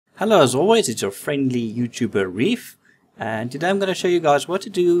Hello, as always, it's your friendly YouTuber Reef, and today I'm going to show you guys what to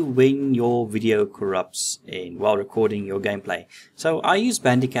do when your video corrupts while recording your gameplay. So I use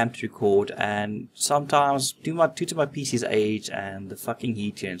Bandicam to record, and sometimes due to my PC's age and the fucking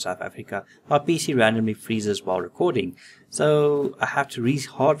heat here in South Africa, my PC randomly freezes while recording. So I have to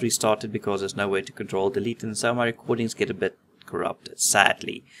hard restart it because there's no way to control delete, and so my recordings get a bit corrupted,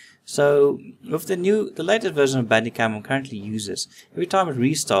 sadly. So with the latest version of Bandicam I'm currently uses, every time it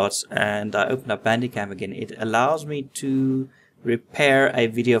restarts and I open up Bandicam again, it allows me to repair a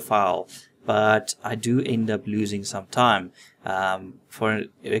video file, but I do end up losing some time. For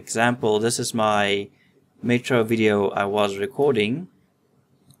example, this is my Metro video I was recording,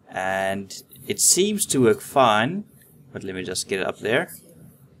 and it seems to work fine, but let me just get it up there,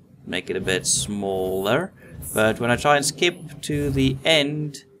 make it a bit smaller. But when I try and skip to the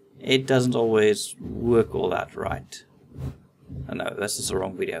end, it doesn't always work all that right. Oh no, this is the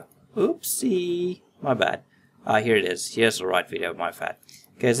wrong video. Oopsie, my bad. Here it is. Here's the right video, my bad.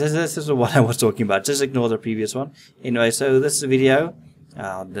 Okay, so this is what I was talking about. Just ignore the previous one. Anyway, so this is a video.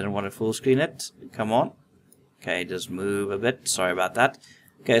 Didn't want to full screen it. Come on. Okay, just move a bit. Sorry about that.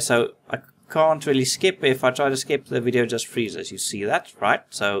 Okay, so I can't really skip. If I try to skip, the video just freezes. You see that, right?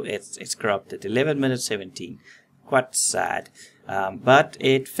 So it's corrupted. 11 minutes 17. Quite sad. But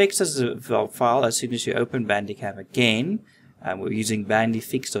it fixes the file as soon as you open Bandicam again. We're using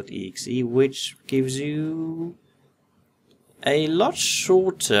bandifix.exe, which gives you a lot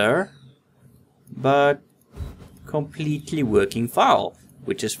shorter but completely working file,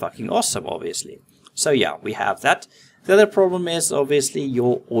 which is fucking awesome, obviously. So yeah, we have that. The other problem is obviously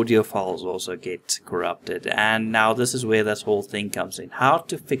your audio files also get corrupted, and now this is where this whole thing comes in. How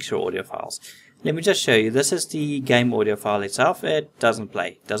to fix your audio files. Let me just show you. This is the game audio file itself. It doesn't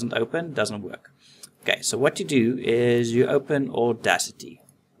play, doesn't open, doesn't work. Okay, so what you do is you open Audacity,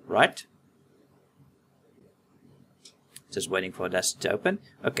 right? Just waiting for Audacity to open.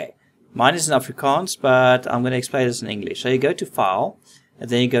 Okay, mine is in Afrikaans, but I'm going to explain this in English. So you go to File, and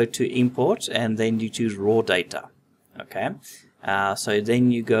then you go to Import, and then you choose Raw Data. Okay, so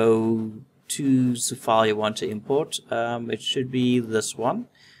then you go to the file you want to import. It should be this one.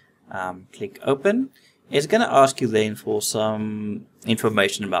 Click open. It's going to ask you then for some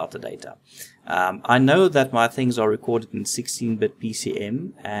information about the data. I know that my things are recorded in 16-bit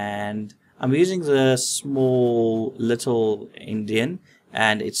PCM, and I'm using the small little Indian,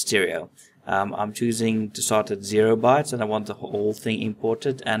 and it's stereo. I'm choosing to start at 0 bytes, and I want the whole thing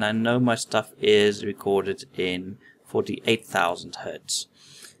imported, and I know my stuff is recorded in 48,000 hertz.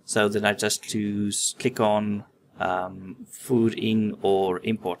 So then I just click on food in or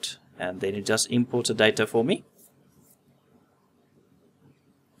import, and then it just imports the data for me.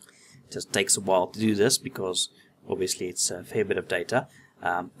 It just takes a while to do this because obviously it's a fair bit of data.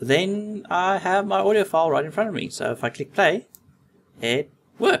 Then I have my audio file right in front of me, so if I click play, it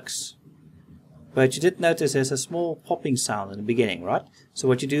works. But you did notice there's a small popping sound in the beginning, right? So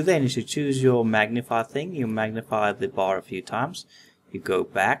what you do then is you choose your magnify thing, you magnify the bar a few times, you go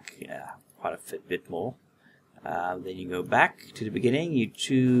back, quite a bit more. Then you go back to the beginning, you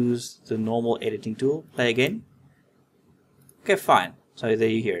choose the normal editing tool, play again. Okay, fine. So there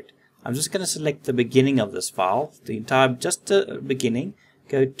you hear it. I'm just going to select the beginning of this file, just the beginning,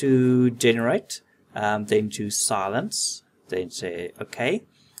 go to generate, then choose silence, then say okay.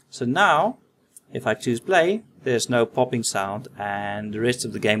 So now, if I choose play, there's no popping sound, and the rest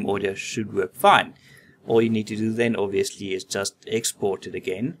of the game audio should work fine. All you need to do then obviously is just export it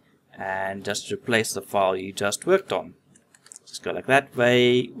again and just replace the file you just worked on. Just go like that,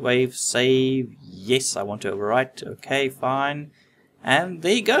 wave, save, yes, I want to overwrite, okay, fine. And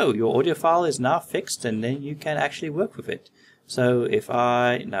there you go, your audio file is now fixed, and then you can actually work with it. So if no,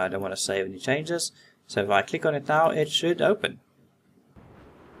 I don't want to save any changes. So if I click on it now, it should open.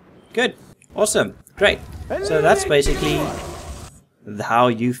 Good, awesome, great. So that's basically how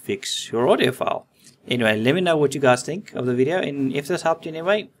you fix your audio file. Anyway, let me know what you guys think of the video, and if this helped you in any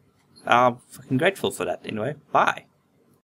way, I'm fucking grateful for that. Anyway, bye.